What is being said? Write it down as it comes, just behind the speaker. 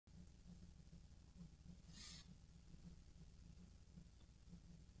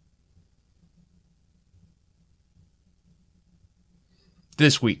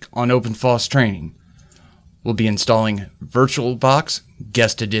This week on Open FOSS Training, we'll be installing VirtualBox,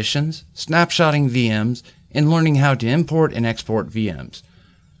 guest editions, snapshotting VMs, and learning how to import and export VMs.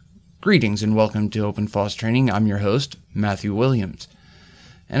 Greetings and welcome to Open FOSS Training. I'm your host, Matthew Williams.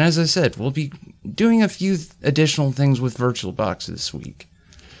 And as I said, we'll be doing a few additional things with VirtualBox this week.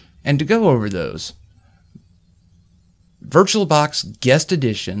 And to go over those, VirtualBox guest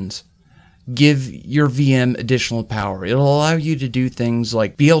editions give your VM additional power. It'll allow you to do things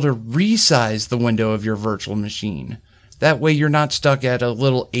like be able to resize the window of your virtual machine. That way you're not stuck at a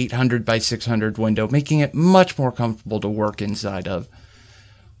little 800 by 600 window, making it much more comfortable to work inside of.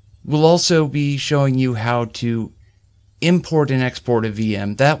 We'll also be showing you how to import and export a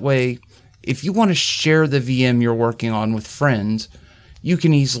VM. That way, if you want to share the VM you're working on with friends, you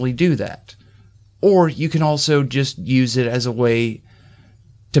can easily do that. Or you can also just use it as a way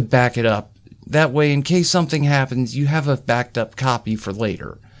to back it up. That way, in case something happens, you have a backed up copy for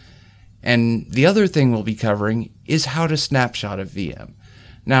later. And the other thing we'll be covering is how to snapshot a VM.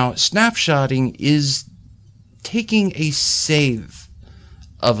 Now, snapshotting is taking a save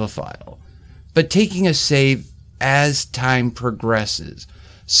of a file, but taking a save as time progresses.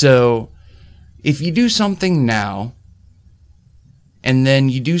 So, if you do something now, and then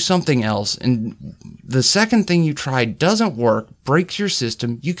you do something else, and the second thing you tried doesn't work, breaks your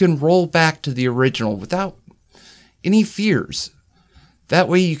system, you can roll back to the original without any fears. That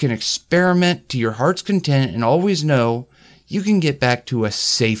way you can experiment to your heart's content and always know you can get back to a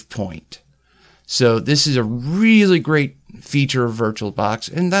safe point. So this is a really great feature of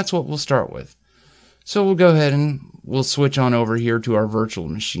VirtualBox, and that's what we'll start with. So we'll go ahead and we'll switch on over here to our virtual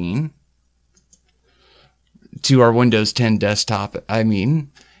machine. To our Windows 10 desktop,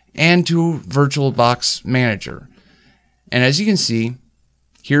 and to VirtualBox Manager. And as you can see,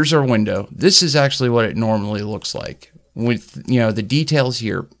 here's our window. This is actually what it normally looks like with, the details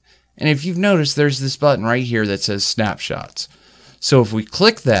here. And if you've noticed, there's this button right here that says snapshots. So if we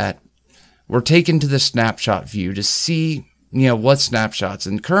click that, we're taken to the snapshot view to see, what snapshots.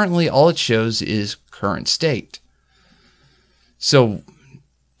 And currently all it shows is current state. So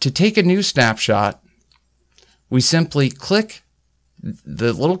to take a new snapshot, we simply click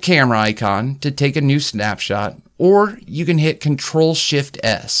the little camera icon to take a new snapshot, or you can hit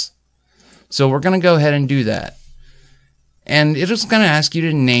Control-Shift-S. So we're going to go ahead and do that. And it is going to ask you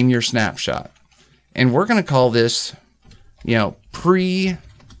to name your snapshot. And we're going to call this, pre-guest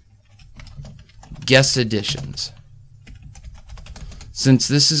editions. Since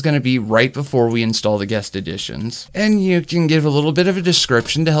this is going to be right before we install the guest editions. And you can give a little bit of a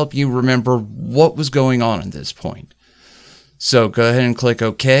description to help you remember what was going on at this point. So go ahead and click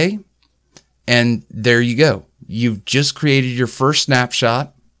OK. And there you go. You've just created your first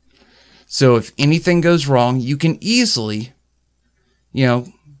snapshot. So if anything goes wrong, you can easily,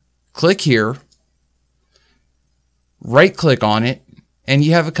 click here, right click on it, and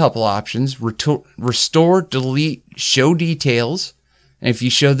you have a couple options. Restore, delete, show details. And if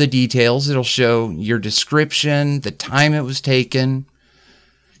you show the details, it'll show your description, the time it was taken,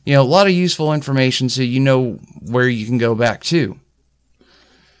 a lot of useful information so you know where you can go back to.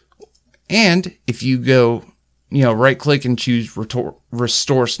 And if you go, right click and choose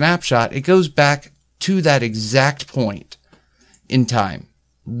restore snapshot, it goes back to that exact point in time.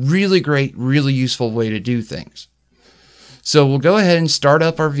 Really great, really useful way to do things. So we'll go ahead and start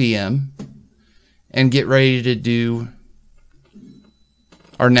up our VM and get ready to do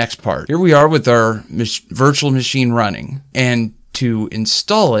our next part. Here we are with our virtual machine running, and to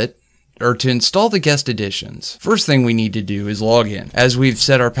install it, or to install the guest editions, first thing we need to do is log in. As we've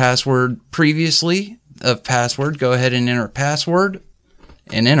set our password previously of password, go ahead and enter password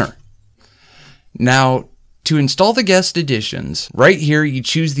and enter. Now, to install the guest editions, right here you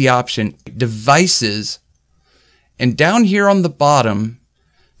choose the option devices, and down here on the bottom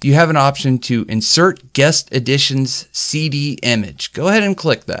you have an option to insert guest editions CD image. Go ahead and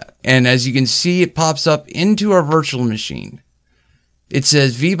click that. And as you can see, it pops up into our virtual machine. It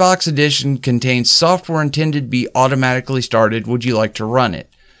says VBox edition contains software intended to be automatically started. Would you like to run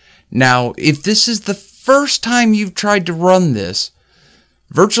it? Now, if this is the first time you've tried to run this,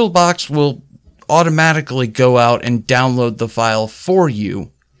 VirtualBox will automatically go out and download the file for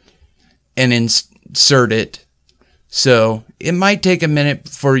you and insert it. So it might take a minute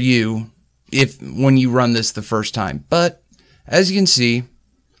for you when you run this the first time. But as you can see,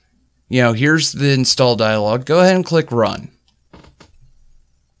 here's the install dialog. Go ahead and click run.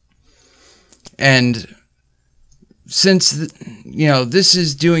 And since, this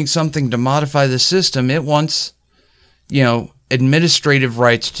is doing something to modify the system, it wants, administrative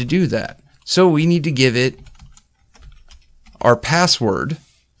rights to do that. So we need to give it our password,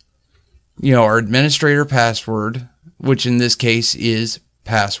 our administrator password, which in this case is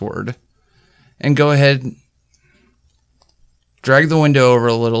password, and go ahead, drag the window over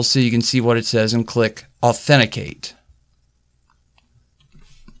a little so you can see what it says, and click Authenticate.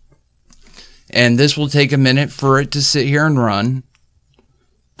 And this will take a minute for it to sit here and run.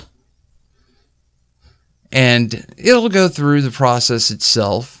 And it'll go through the process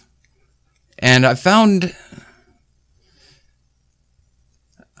itself. And I found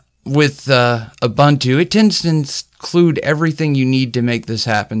with Ubuntu, it tends to include everything you need to make this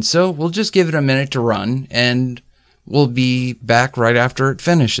happen. So we'll just give it a minute to run, and we'll be back right after it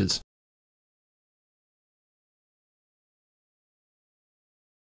finishes.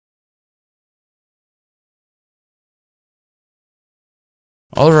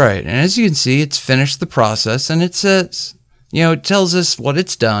 Alright, and as you can see, it's finished the process, and it says, it tells us what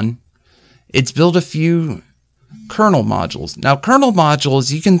it's done. It's built a few kernel modules. Now, kernel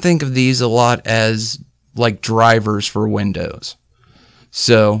modules, you can think of these a lot as like drivers for Windows.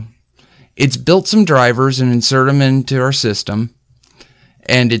 So, it's built some drivers and insert them into our system,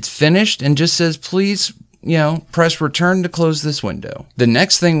 and it's finished and just says, please, press return to close this window. The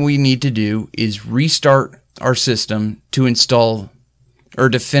next thing we need to do is restart our system to install or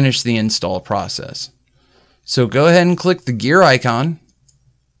to finish the install process. So go ahead and click the gear icon,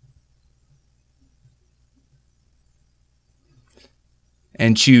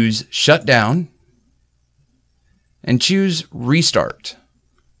 and choose Shutdown, and choose Restart.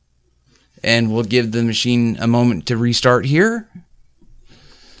 And we'll give the machine a moment to restart here.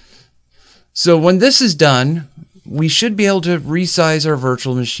 So when this is done, we should be able to resize our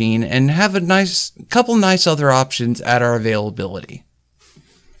virtual machine and have a couple nice other options at our availability.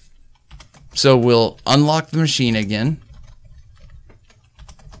 So we'll unlock the machine again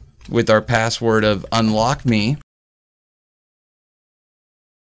with our password of unlockme,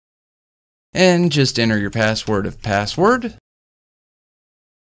 and just enter your password of password.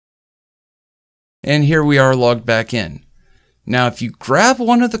 And here we are logged back in. Now if you grab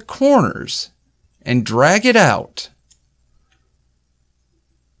one of the corners and drag it out,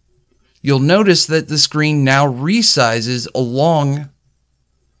 you'll notice that the screen now resizes along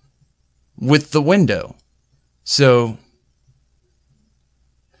with the window. So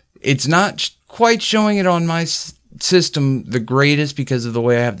it's not quite showing it on my system the greatest because of the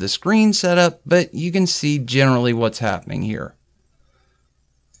way I have the screen set up, but you can see generally what's happening here.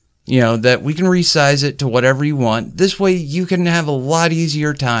 That we can resize it to whatever you want. This way you can have a lot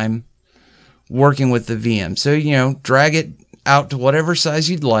easier time working with the VM. So, drag it out to whatever size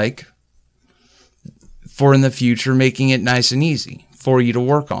you'd like for in the future, making it nice and easy for you to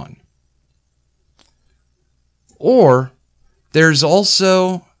work on. Or there's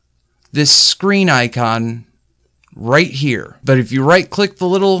also this screen icon right here. But if you right click the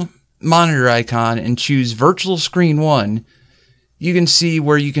little monitor icon and choose Virtual Screen 1, you can see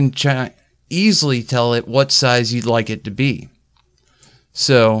where you can easily tell it what size you'd like it to be.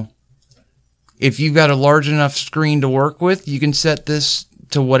 So if you've got a large enough screen to work with, you can set this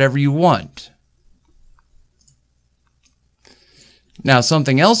to whatever you want. Now,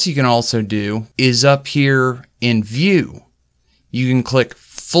 something else you can also do is up here in View, you can click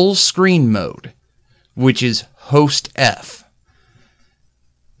Full Screen Mode, which is Host F.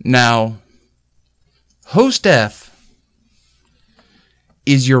 Now, Host F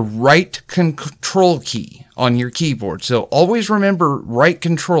is your right control key on your keyboard. So always remember right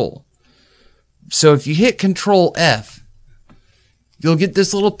control. So if you hit Control F, you'll get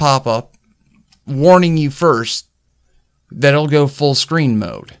this little pop-up warning you first that it'll go full screen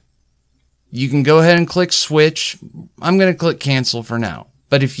mode. You can go ahead and click switch. I'm going to click cancel for now.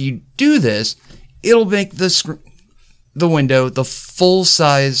 But if you do this, it'll make the window the full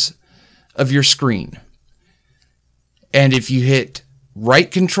size of your screen. And if you hit right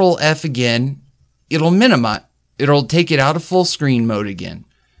control F again, it'll minimize. It'll take it out of full screen mode again.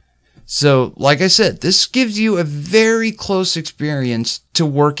 So, like I said, this gives you a very close experience to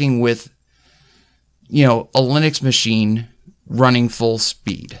working with, a Linux machine running full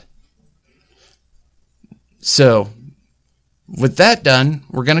speed. So, with that done,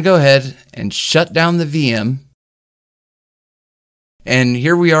 we're going to go ahead and shut down the VM. And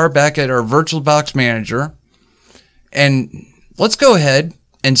here we are back at our VirtualBox manager. And let's go ahead,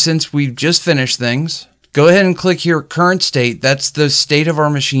 and since we've just finished things, go ahead and click here, current state. That's the state of our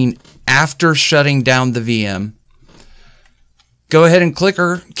machine after shutting down the VM. Go ahead and click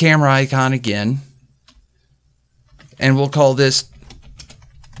our camera icon again. And we'll call this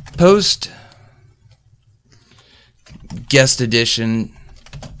Post Guest Edition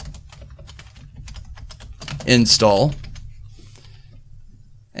Install.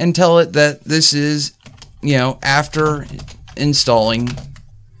 and tell it that this is, after installing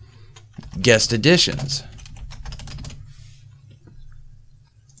guest additions.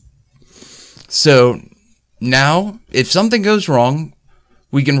 So now, if something goes wrong,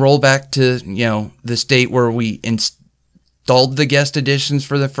 we can roll back to, the state where we installed the guest additions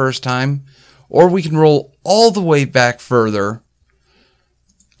for the first time, or we can roll all the way back further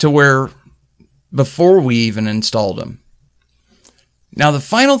to where before we even installed them. Now, the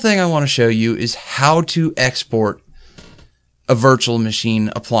final thing I want to show you is how to export a virtual machine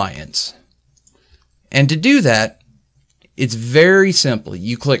appliance. And to do that, it's very simple.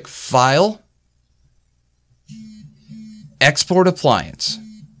 You click File, Export Appliance,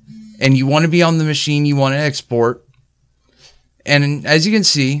 and you want to be on the machine you want to export. And as you can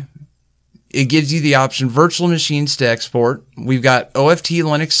see, it gives you the option virtual machines to export. We've got OFT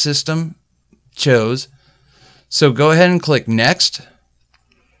Linux system chose. So go ahead and click Next.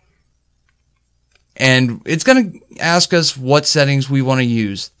 And it's going to ask us what settings we want to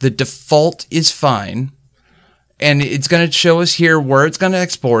use. The default is fine. And it's going to show us here where it's going to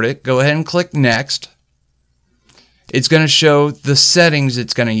export it. Go ahead and click Next. It's going to show the settings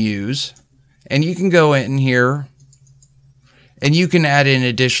it's going to use. And you can go in here and you can add in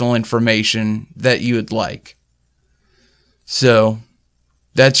additional information that you would like. So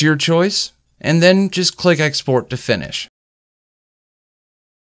that's your choice. And then just click Export to finish.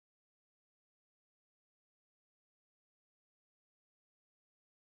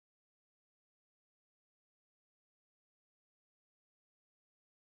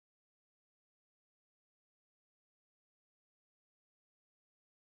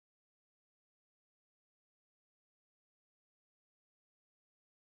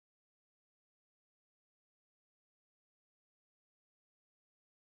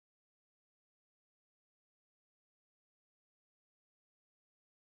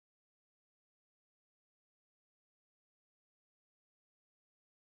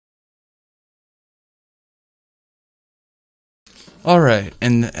 Alright,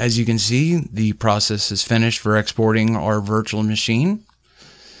 and as you can see, the process is finished for exporting our virtual machine.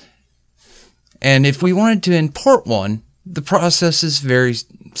 And if we wanted to import one, the process is very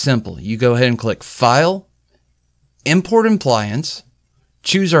simple. You go ahead and click File, Import Appliance,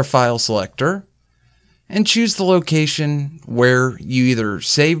 choose our file selector, and choose the location where you either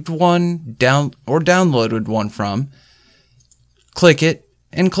saved one or downloaded one from. Click it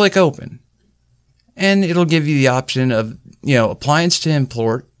and click Open. And it'll give you the option of, appliance to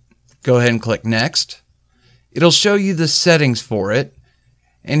import. Go ahead and click Next. It'll show you the settings for it.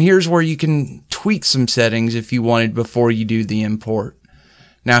 And here's where you can tweak some settings if you wanted before you do the import.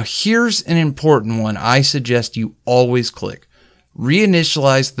 Now here's an important one I suggest you always click.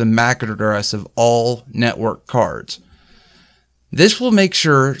 Reinitialize the MAC address of all network cards. This will make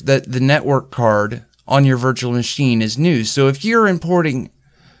sure that the network card on your virtual machine is new. So if you're importing,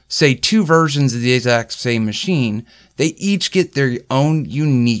 say, 2 versions of the exact same machine, they each get their own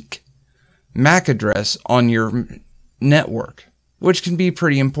unique MAC address on your network, which can be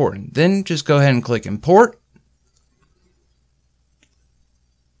pretty important. Then just go ahead and click Import.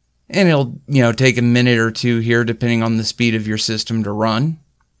 And it'll, take a minute or two here depending on the speed of your system to run.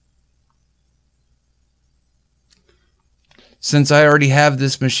 Since I already have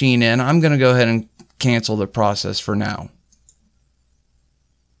this machine in, I'm going to go ahead and cancel the process for now.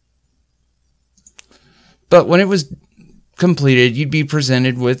 But when it was completed, you'd be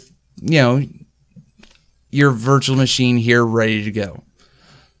presented with, your virtual machine here ready to go.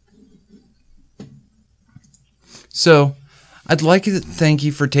 So, I'd like to thank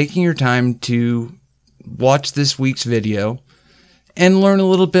you for taking your time to watch this week's video and learn a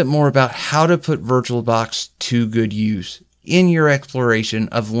little bit more about how to put VirtualBox to good use in your exploration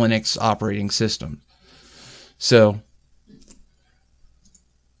of Linux operating systems. So,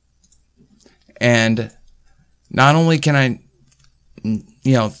 and not only can I,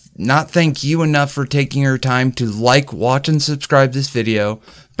 not thank you enough for taking your time to like, watch, and subscribe this video,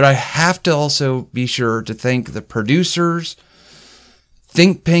 but I have to also be sure to thank the producers,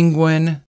 Think Penguin,